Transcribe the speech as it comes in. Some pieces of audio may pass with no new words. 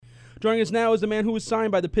Joining us now is the man who was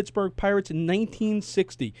signed by the Pittsburgh Pirates in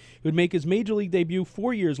 1960. He would make his major league debut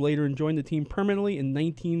 4 years later and join the team permanently in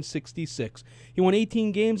 1966. He won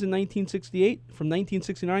 18 games in 1968. From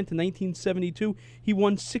 1969 to 1972, he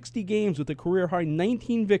won 60 games with a career-high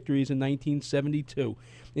 19 victories in 1972.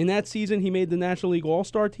 In that season, he made the National League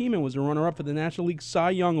All-Star team and was a runner-up for the National League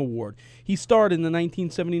Cy Young Award. He starred in the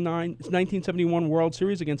 1971 World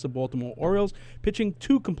Series against the Baltimore Orioles, pitching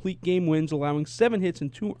 2 complete game wins, allowing 7 hits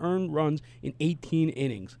and 2 earned runs in 18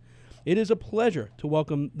 innings. It is a pleasure to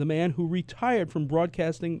welcome the man who retired from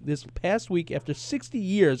broadcasting this past week after 60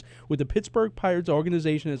 years with the Pittsburgh Pirates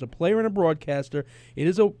organization as a player and a broadcaster. It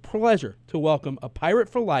is a pleasure to welcome a Pirate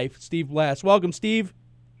for life, Steve Blass. Welcome, Steve.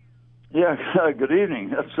 Yeah, good evening.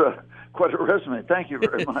 That's quite a resume. Thank you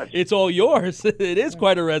very much. It's all yours. It is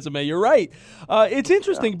quite a resume. You're right. It's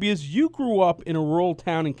interesting because you grew up in a rural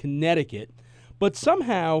town in Connecticut, but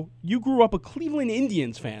somehow you grew up a Cleveland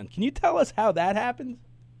Indians fan. Can you tell us how that happened?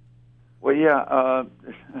 Well, yeah,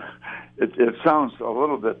 it sounds a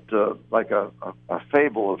little bit like a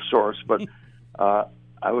fable of sorts, but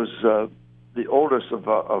I was the oldest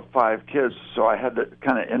of 5 kids, so I had to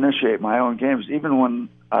kind of initiate my own games. Even when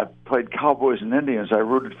I played Cowboys and Indians, I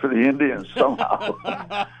rooted for the Indians somehow.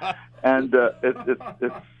 And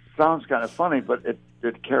it sounds kind of funny, but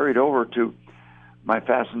it carried over to my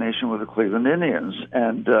fascination with the Cleveland Indians.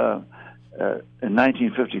 And in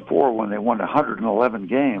 1954, when they won 111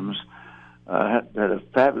 games, had a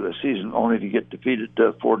fabulous season, only to get defeated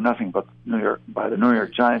 4-0 by the New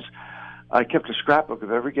York Giants. I kept a scrapbook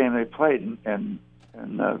of every game they played in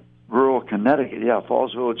rural Connecticut,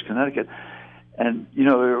 Falls Village, Connecticut. And,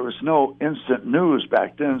 there was no instant news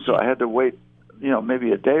back then, so I had to wait,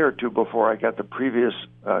 maybe a day or two before I got the previous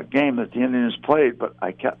game that the Indians played, but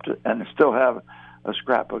I kept it, and I still have a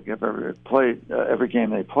scrapbook of every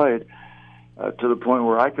game they played, to the point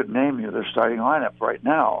where I could name you their starting lineup right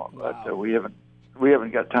now. Wow. But we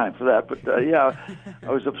haven't got time for that. But, I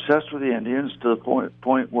was obsessed with the Indians to the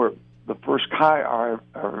point where the first car I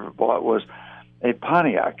ever bought was a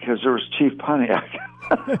Pontiac, because there was Chief Pontiac.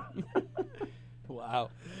 Wow.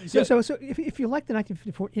 So if you like the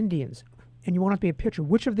 1954 Indians and you want to be a pitcher,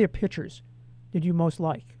 which of their pitchers did you most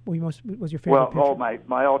like? Was your favorite pitcher? Well,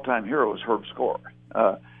 my all-time hero was Herb Score.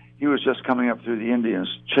 He was just coming up through the Indians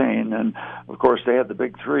chain, and of course they had the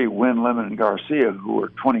big 3, Wynn, Lemon, and Garcia, who were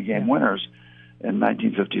 20-game winners in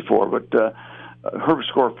 1954. But Herb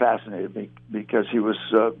Score fascinated me because he was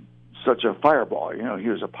such a fireball. He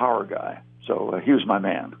was a power guy. So he was my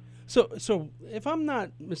man. So if I'm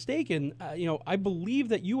not mistaken, I believe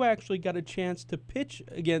that you actually got a chance to pitch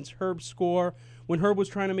against Herb Score when Herb was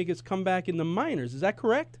trying to make his comeback in the minors. Is that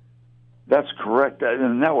correct? That's correct,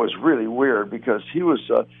 and that was really weird because he was,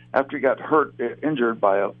 after he got injured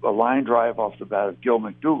by a line drive off the bat of Gil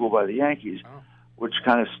McDougall by the Yankees, which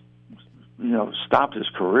kind of, stopped his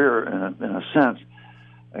career in a sense.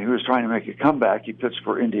 He was trying to make a comeback. He pitched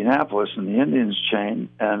for Indianapolis in the Indians chain,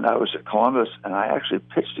 and I was at Columbus, and I actually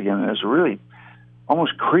pitched again, and it was really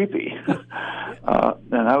almost creepy. And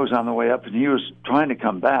I was on the way up, and he was trying to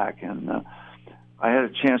come back, and I had a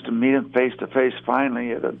chance to meet him face-to-face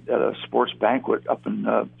finally at a sports banquet up in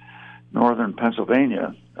northern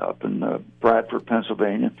Pennsylvania, up in Bradford,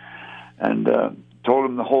 Pennsylvania, and told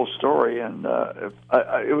him the whole story, and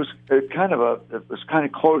it was kind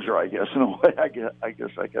of closure, I guess, in a way. I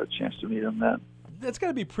guess I got a chance to meet him then. That's got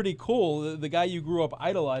to be pretty cool, the guy you grew up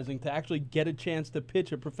idolizing, to actually get a chance to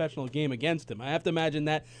pitch a professional game against him. I have to imagine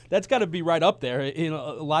that's got to be right up there in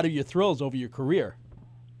a lot of your thrills over your career.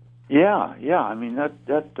 Yeah. I mean, that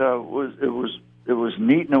was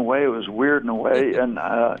neat in a way. It was weird in a way, and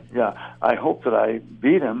I hope that I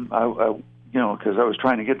beat him. Because I was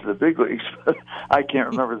trying to get to the big leagues, but I can't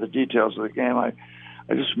remember the details of the game. I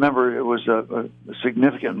just remember it was a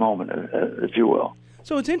significant moment, if you will.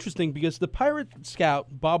 So it's interesting because the Pirate scout,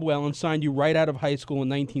 Bob Whalen, signed you right out of high school in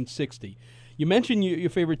 1960. You mentioned your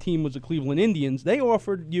favorite team was the Cleveland Indians. They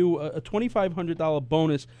offered you a $2,500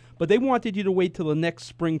 bonus, but they wanted you to wait till the next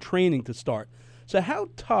spring training to start. So how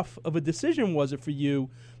tough of a decision was it for you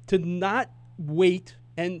to not wait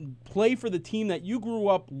and play for the team that you grew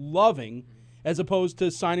up loving, as opposed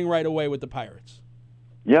to signing right away with the Pirates?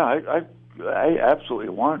 Yeah, I absolutely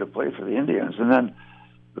wanted to play for the Indians, and then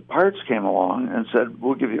the Pirates came along and said,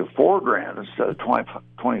 "We'll give you $4,000 instead of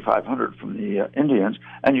 $2,500 from the Indians,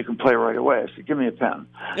 and you can play right away." I said, "Give me a pen,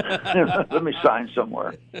 let me sign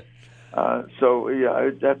somewhere." So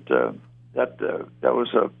yeah, that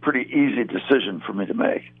was a pretty easy decision for me to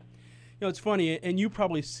make. You know, it's funny, and you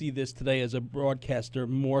probably see this today as a broadcaster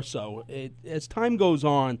more so. As time goes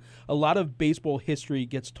on, a lot of baseball history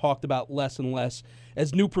gets talked about less and less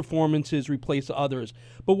as new performances replace others.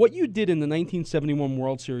 But what you did in the 1971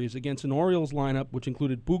 World Series against an Orioles lineup, which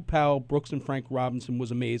included Boog Powell, Brooks, and Frank Robinson,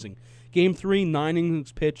 was amazing. Game 3, 9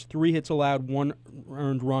 innings pitched, 3 hits allowed, 1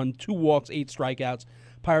 earned run, 2 walks, 8 strikeouts.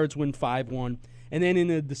 Pirates win 5-1. And then in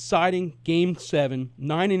the deciding Game 7,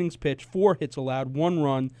 9 innings pitched, 4 hits allowed, 1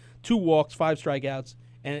 run, 2 walks, 5 strikeouts,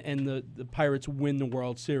 and the Pirates win the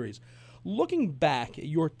World Series. Looking back at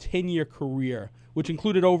your 10-year career, which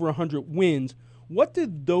included over 100 wins, what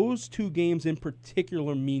did those 2 games in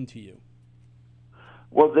particular mean to you?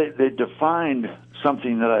 Well, they defined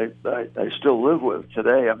something that I still live with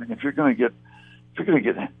today. I mean, if you're going to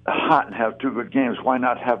get hot and have 2 good games, why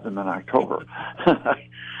not have them in October?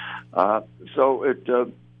 So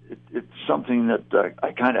it's something that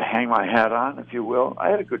I kind of hang my hat on, if you will. I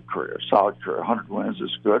had a good career, solid career. 100 wins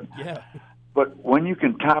is good. Yeah. But when you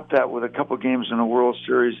can top that with a couple games in the World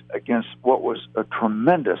Series against what was a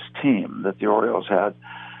tremendous team that the Orioles had,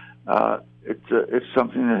 it's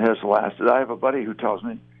something that has lasted. I have a buddy who tells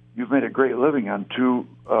me, "You've made a great living on 2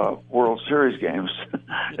 World Series games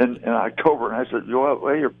in October." And I said,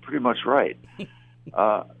 "Well, you're pretty much right."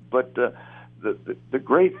 But the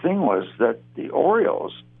great thing was that the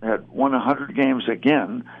Orioles had won 100 games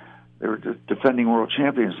again. They were defending world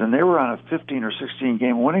champions, and they were on a 15 or 16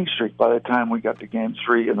 game winning streak by the time we got to Game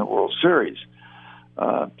 3 in the World Series.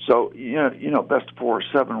 So best of 4 or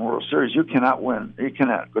 7 World Series, you cannot win. You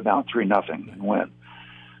cannot go down 3-0 and win.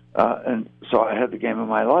 And so I had the game of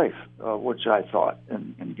my life, which I thought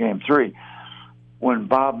in Game 3. When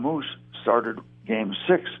Bob Moose started Game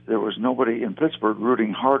 6, there was nobody in Pittsburgh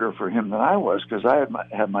rooting harder for him than I was, because I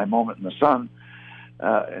had my moment in the sun.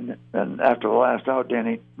 And after the last out,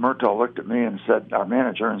 Danny Murtaugh looked at me and said, our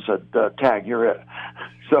manager, and said, "Tag, you're it."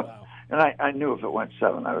 So, wow. And I knew if it went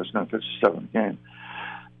 7, I was going to pitch the 7th game.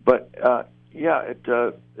 But I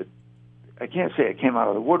can't say it came out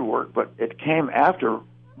of the woodwork, but it came after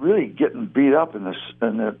really getting beat up in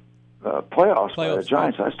the playoffs by the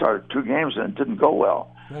Giants. I started 2 games and it didn't go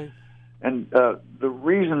well. Right. And the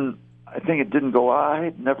reason I think it didn't go well, I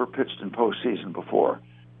had never pitched in postseason before.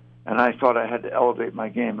 And I thought I had to elevate my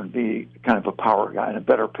game and be kind of a power guy and a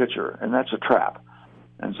better pitcher, and that's a trap.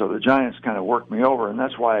 And so the Giants kind of worked me over, and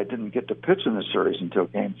that's why I didn't get to pitch in the series until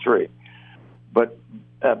Game 3. But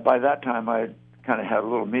by that time, I kind of had a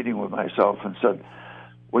little meeting with myself and said,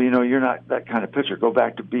 well, you're not that kind of pitcher. Go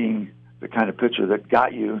back to being the kind of pitcher that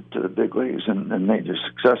got you to the big leagues and made you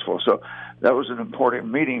successful. So that was an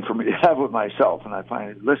important meeting for me to have with myself, and I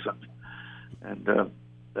finally listened. And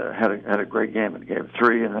had a great game in Game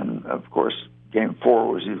 3, and then of course Game 4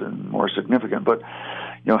 was even more significant. But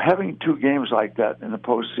having 2 games like that in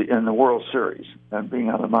the World Series and being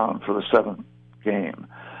on the mound for the 7th game,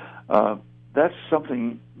 that's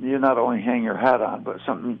something you not only hang your hat on, but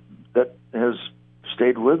something that has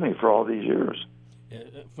stayed with me for all these years.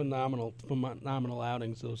 Phenomenal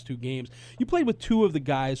outings, those 2 games. You played with 2 of the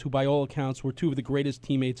guys who, by all accounts, were 2 of the greatest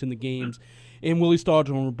teammates in the games, in Willie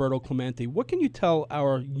Stargell and Roberto Clemente. What can you tell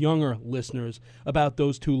our younger listeners about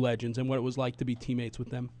those 2 legends and what it was like to be teammates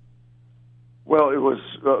with them? Well, it was.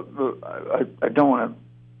 I don't want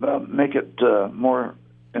to make it more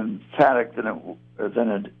emphatic than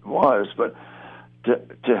it was, but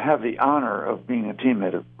to have the honor of being a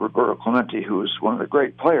teammate of Roberto Clemente, who is one of the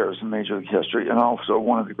great players in Major League history and also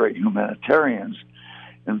one of the great humanitarians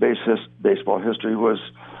in baseball history, was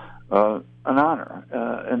an honor.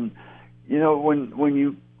 And when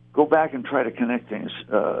you go back and try to connect things,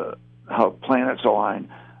 how planets align.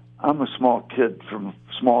 I'm a small kid from a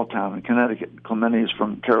small town in Connecticut. Clemente is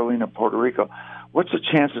from Carolina, Puerto Rico. What's the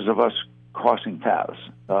chances of us crossing paths?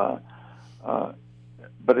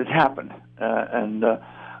 But it happened, and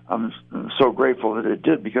I'm so grateful that it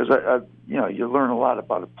did, because you learn a lot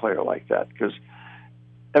about a player like that, because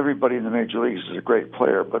everybody in the major leagues is a great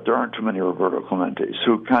player, but there aren't too many Roberto Clementes,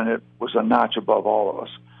 who kind of was a notch above all of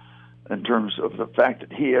us in terms of the fact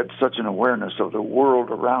that he had such an awareness of the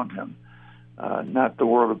world around him, not the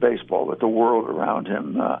world of baseball, but the world around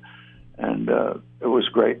him, and it was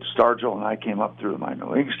great. Stargell and I came up through the minor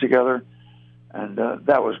leagues together. And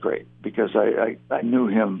that was great, because I knew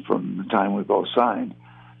him from the time we both signed.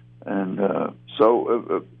 And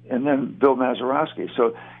and then Bill Mazeroski.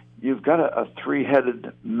 So you've got a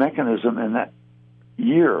 3-headed mechanism in that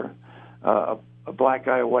year, a black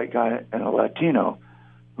guy, a white guy, and a Latino,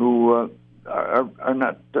 who are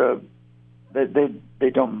not,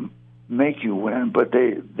 they don't make you win, but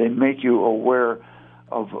they make you aware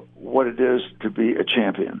of what it is to be a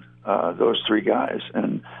champion. those three guys.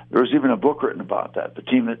 And there was even a book written about that, the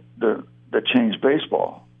team that changed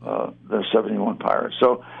baseball, the 71 Pirates.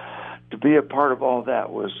 So to be a part of all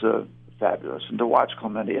that was fabulous. And to watch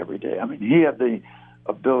Clemente every day. I mean, he had the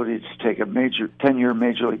ability to take a 10-year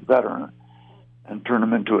Major League veteran and turn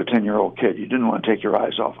him into a 10-year-old kid. You didn't want to take your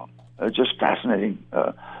eyes off him. Just fascinating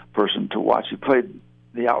person to watch. He played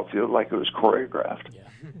the outfield like it was choreographed. Yeah.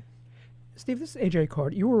 Steve, this is A.J.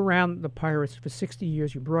 Card. You were around the Pirates for 60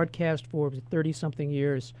 years. You broadcast for 30-something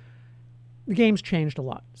years. The game's changed a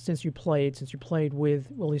lot since you played with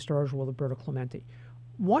Willie Stargell, with Roberto Clemente.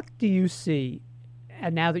 What do you see,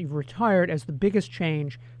 and now that you've retired, as the biggest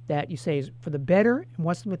change that you say is for the better, and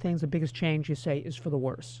what's some of the things the biggest change you say is for the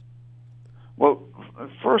worse? Well,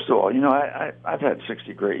 first of all, I've had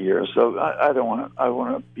 60 great years, so I don't want to. I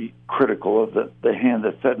want to be critical of the hand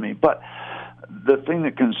that fed me. But the thing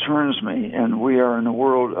that concerns me, and we are in a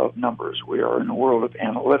world of numbers, we are in a world of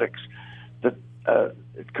analytics. That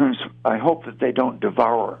I hope that they don't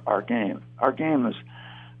devour our game. Our game is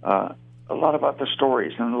a lot about the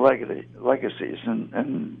stories and the legacies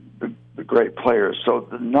and the great players. So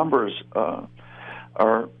the numbers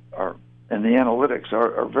are and the analytics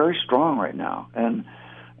are very strong right now, and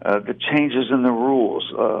the changes in the rules,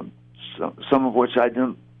 some of which I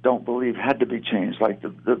don't believe had to be changed, like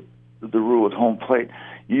the rule with home plate.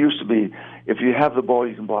 You used to be, if you have the ball,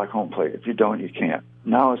 you can block home plate. If you don't, you can't.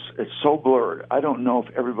 Now it's so blurred. I don't know if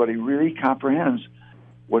everybody really comprehends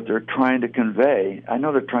what they're trying to convey. I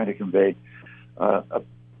know they're trying to convey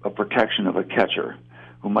a protection of a catcher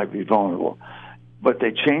who might be vulnerable. But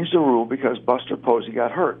they changed the rule because Buster Posey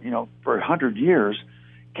got hurt. For 100 years,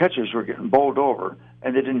 catchers were getting bowled over,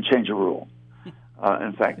 and they didn't change the rule.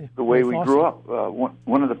 In fact, the way we grew up,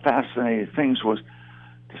 one of the fascinating things was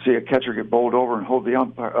to see a catcher get bowled over and hold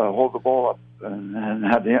the ball up, and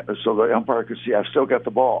have so the umpire could see I've still got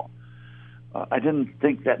the ball. I didn't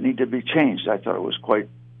think that needed to be changed. I thought it was quite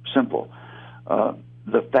simple.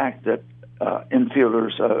 The fact that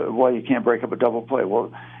infielders, you can't break up a double play.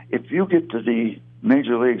 Well, if you get to the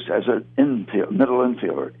major leagues as a middle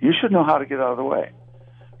infielder, you should know how to get out of the way.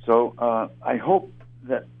 So I hope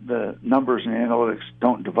that the numbers and analytics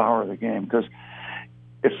don't devour the game, because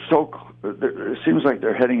it seems like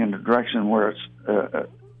they're heading in a direction where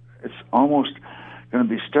it's almost going to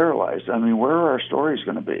be sterilized. I mean, where are our stories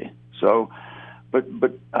going to be? So, but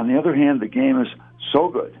on the other hand, the game is so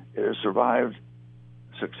good; it has survived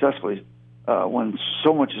successfully when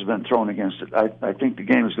so much has been thrown against it. I think the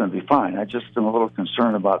game is going to be fine. I just am a little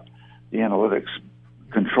concerned about the analytics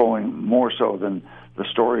controlling more so than the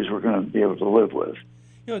stories we're going to be able to live with.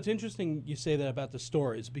 It's interesting you say that about the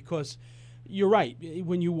stories, because you're right.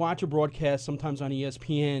 When you watch a broadcast, sometimes on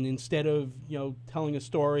ESPN, instead of telling a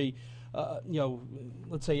story,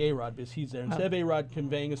 let's say A-Rod, because he's there. Instead of A-Rod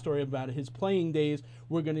conveying a story about his playing days,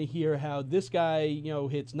 we're going to hear how this guy,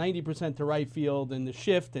 hits 90% to right field, and the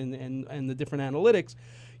shift and the different analytics.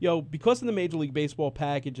 Because of the Major League Baseball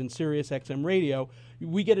package and Sirius XM radio,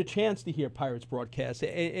 we get a chance to hear Pirates broadcasts.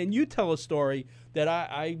 And you tell a story that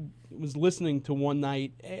I was listening to one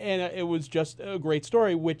night, and it was just a great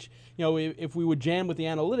story, which, if we would jam with the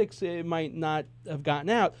analytics, it might not have gotten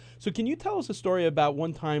out. So can you tell us a story about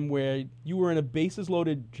one time where you were in a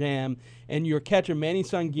bases-loaded jam, and your catcher, Manny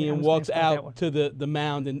Sanguillen, walks out to the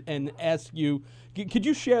mound and asks you, could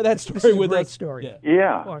you share that story with us? Great story.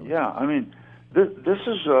 Yeah. I mean, this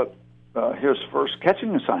is his first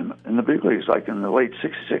catching assignment in the big leagues, like in the late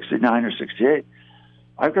 69 or 68.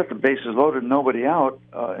 I've got the bases loaded, nobody out,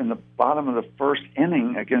 in the bottom of the first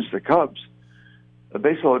inning against the Cubs. The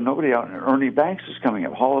bases loaded, nobody out, and Ernie Banks is coming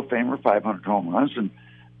up, Hall of Famer, 500 home runs, and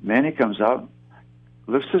Manny comes out,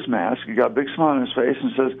 lifts his mask, he got a big smile on his face,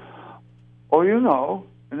 and says, "Oh,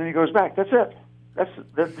 and then he goes back. That's it.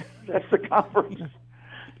 That's the conference.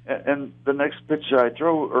 And the next pitch I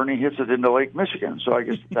throw, Ernie hits it into Lake Michigan. So I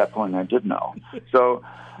guess at that point I did know. So,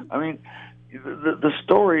 I mean, the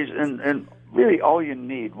stories and really all you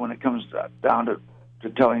need when it comes down to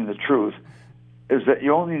telling the truth is that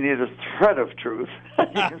you only need a thread of truth. You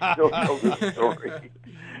can still tell the story.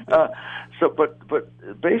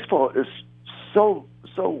 But baseball is so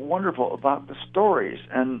wonderful about the stories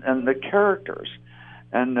and the characters,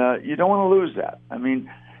 and you don't want to lose that. I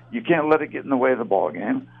mean, you can't let it get in the way of the ball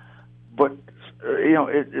game. But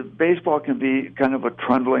baseball can be kind of a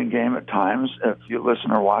trundling game at times if you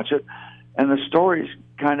listen or watch it, and the stories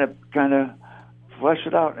kind of flesh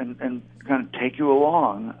it out and kind of take you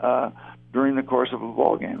along during the course of a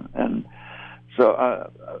ball game. And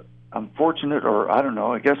so I'm fortunate, or I don't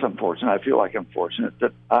know, I guess I'm fortunate. I feel like I'm fortunate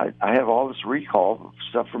that I have all this recall of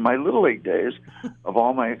stuff from my Little League days of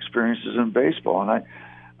all my experiences in baseball, and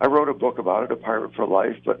I wrote a book about it, A Pirate for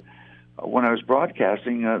Life, but when I was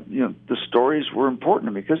broadcasting, the stories were important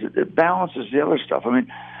to me because it balances the other stuff. I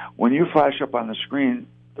mean, when you flash up on the screen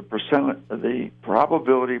the percentage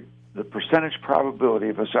probability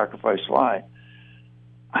of a sacrifice fly,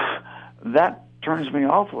 that turns me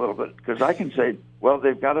off a little bit because I can say, well,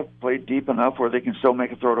 they've got to play deep enough where they can still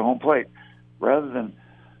make a throw to home plate, rather than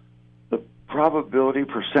the probability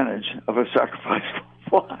percentage of a sacrifice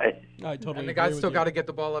fly. I totally And the agree guy's with still you. got to get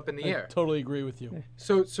the ball up in the I air. totally agree with you.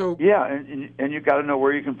 So Yeah, and you got to know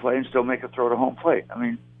where you can play and still make a throw to home plate. I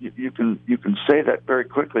mean, you can say that very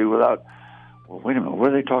quickly without, well, wait a minute, what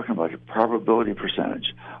are they talking about? Your probability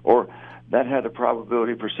percentage, or that had a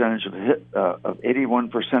probability percentage of hit of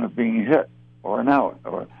 81% of being hit or an out,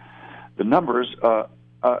 or the numbers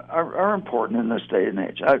are important in this day and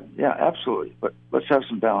age. Yeah, absolutely. But let's have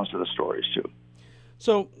some balance to the stories too.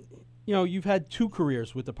 So, you've had two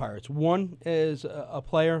careers with the Pirates, one as a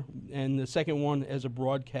player and the second one as a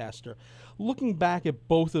broadcaster. Looking back at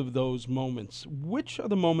both of those moments, which are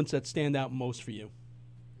the moments that stand out most for you?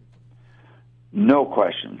 No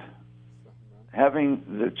question. Having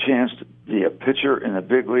the chance to be a pitcher in the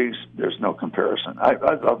big leagues, there's no comparison. I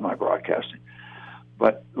love my broadcasting.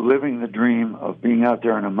 But living the dream of being out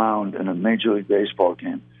there on a mound in a Major League Baseball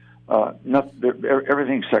game,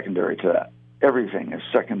 everything's secondary to that. Everything is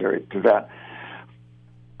secondary to that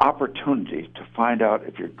opportunity to find out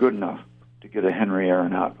if you're good enough to get a Henry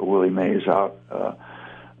Aaron out, a Willie Mays out,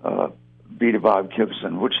 beat a Bob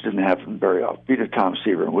Gibson, which didn't happen very often, beat a Tom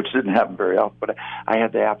Seaver, which didn't happen very often. But I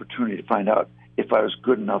had the opportunity to find out if I was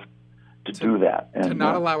good enough to do that. And, to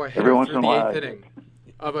not allow a hitter every once through in a the while, eighth inning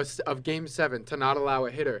of Game 7, to not allow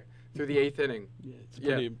a hitter through the eighth inning. Yeah, it's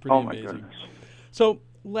pretty oh my amazing. goodness. So,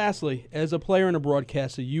 lastly, as a player and a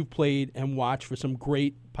broadcaster, you've played and watched for some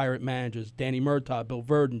great Pirate managers, Danny Murtaugh, Bill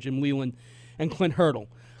Verdon, Jim Leyland, and Clint Hurdle.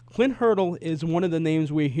 Clint Hurdle is one of the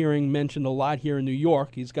names we're hearing mentioned a lot here in New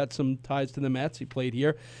York. He's got some ties to the Mets. He played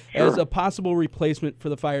here as a possible replacement for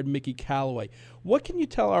the fired Mickey Callaway. What can you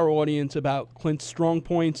tell our audience about Clint's strong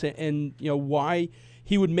points and why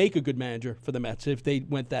he would make a good manager for the Mets if they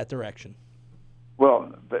went that direction?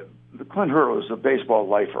 Well, the Clint Hurdle is a baseball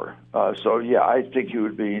lifer, so yeah, I think he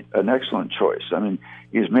would be an excellent choice. I mean,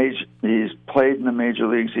 he's played in the major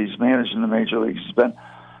leagues, he's managed in the major leagues,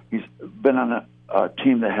 he's been on a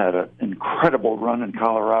team that had an incredible run in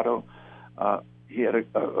Colorado. He had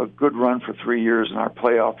a good run for 3 years in our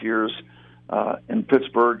playoff years in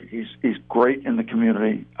Pittsburgh. He's great in the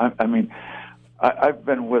community. I've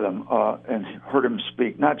been with him and heard him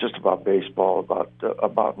speak not just about baseball,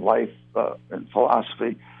 about life and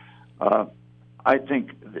philosophy. I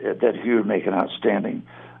think that he would make an outstanding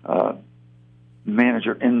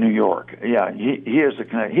manager in New York. Yeah, he is the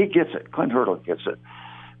connect. He gets it. Clint Hurdle gets it.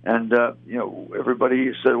 And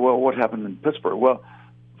everybody said, "Well, what happened in Pittsburgh?" Well,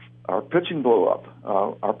 our pitching blew up.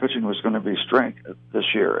 Our pitching was going to be strength this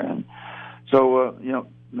year, and so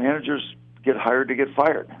managers get hired to get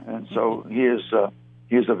fired, and so he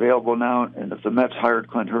is available now. And if the Mets hired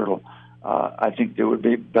Clint Hurdle, I think they would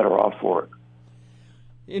be better off for it.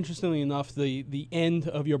 Interestingly enough, the end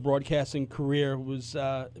of your broadcasting career was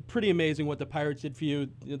pretty amazing. What the Pirates did for you,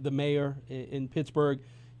 the mayor in Pittsburgh,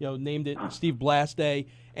 named it Steve Blass Day.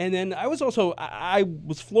 And then I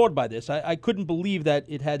was floored by this. I couldn't believe that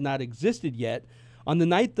it had not existed yet. On the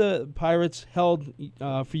night the Pirates held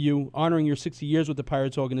for you, honoring your 60 years with the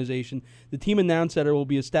Pirates organization, the team announced that it will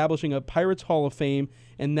be establishing a Pirates Hall of Fame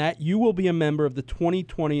and that you will be a member of the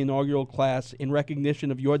 2020 inaugural class in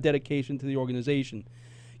recognition of your dedication to the organization.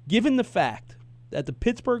 Given the fact that the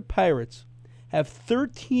Pittsburgh Pirates have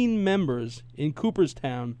 13 members in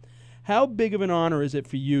Cooperstown, how big of an honor is it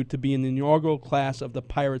for you to be in the inaugural class of the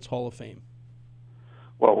Pirates Hall of Fame?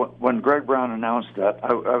 Well, when Greg Brown announced that,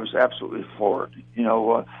 I was absolutely floored.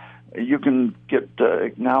 You can get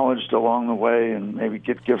acknowledged along the way and maybe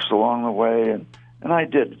get gifts along the way, and I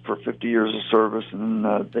did for 50 years of service. And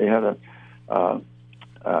they had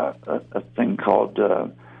a thing called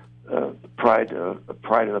Pride of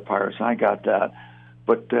the Pirates, and I got that.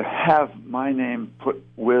 But to have my name put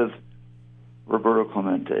with Roberto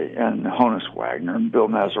Clemente and Honus Wagner and Bill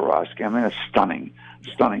Mazeroski, I mean, it's stunning.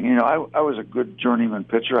 I was a good journeyman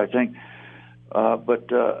pitcher, I think, but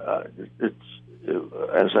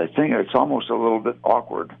it's almost a little bit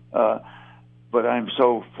awkward. But I'm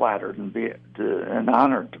so flattered and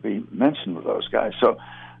honored to be mentioned with those guys. So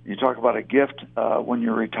you talk about a gift when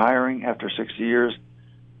you're retiring after 60 years.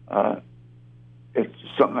 It's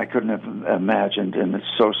something I couldn't have imagined, and it's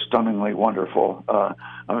so stunningly wonderful.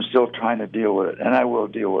 I'm still trying to deal with it, and I will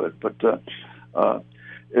deal with it. But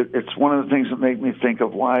it's one of the things that make me think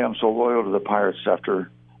of why I'm so loyal to the Pirates after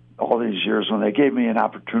all these years when they gave me an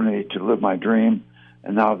opportunity to live my dream,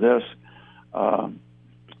 and now this. I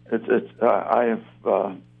have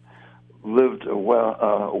lived a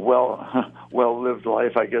well lived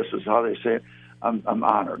life, I guess is how they say it. I'm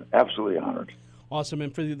honored, absolutely honored. Awesome.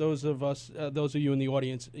 And for those of you in the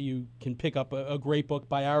audience, you can pick up a great book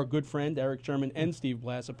by our good friend, Eric Sherman and Steve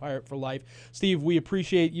Blass, A Pirate for Life. Steve, we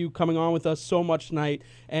appreciate you coming on with us so much tonight.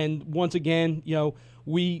 And once again,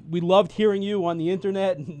 we loved hearing you on the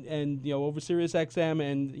internet and over Sirius XM,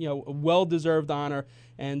 and a well-deserved honor.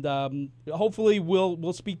 And hopefully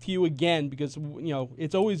we'll speak to you again, because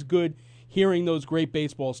it's always good hearing those great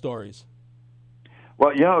baseball stories.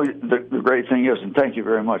 Well, the great thing is, and thank you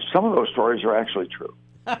very much, some of those stories are actually true.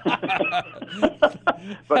 But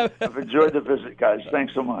I've enjoyed the visit, guys.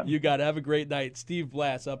 Thanks so much. You got it. Have a great night. Steve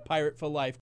Blass, A Pirate for Life.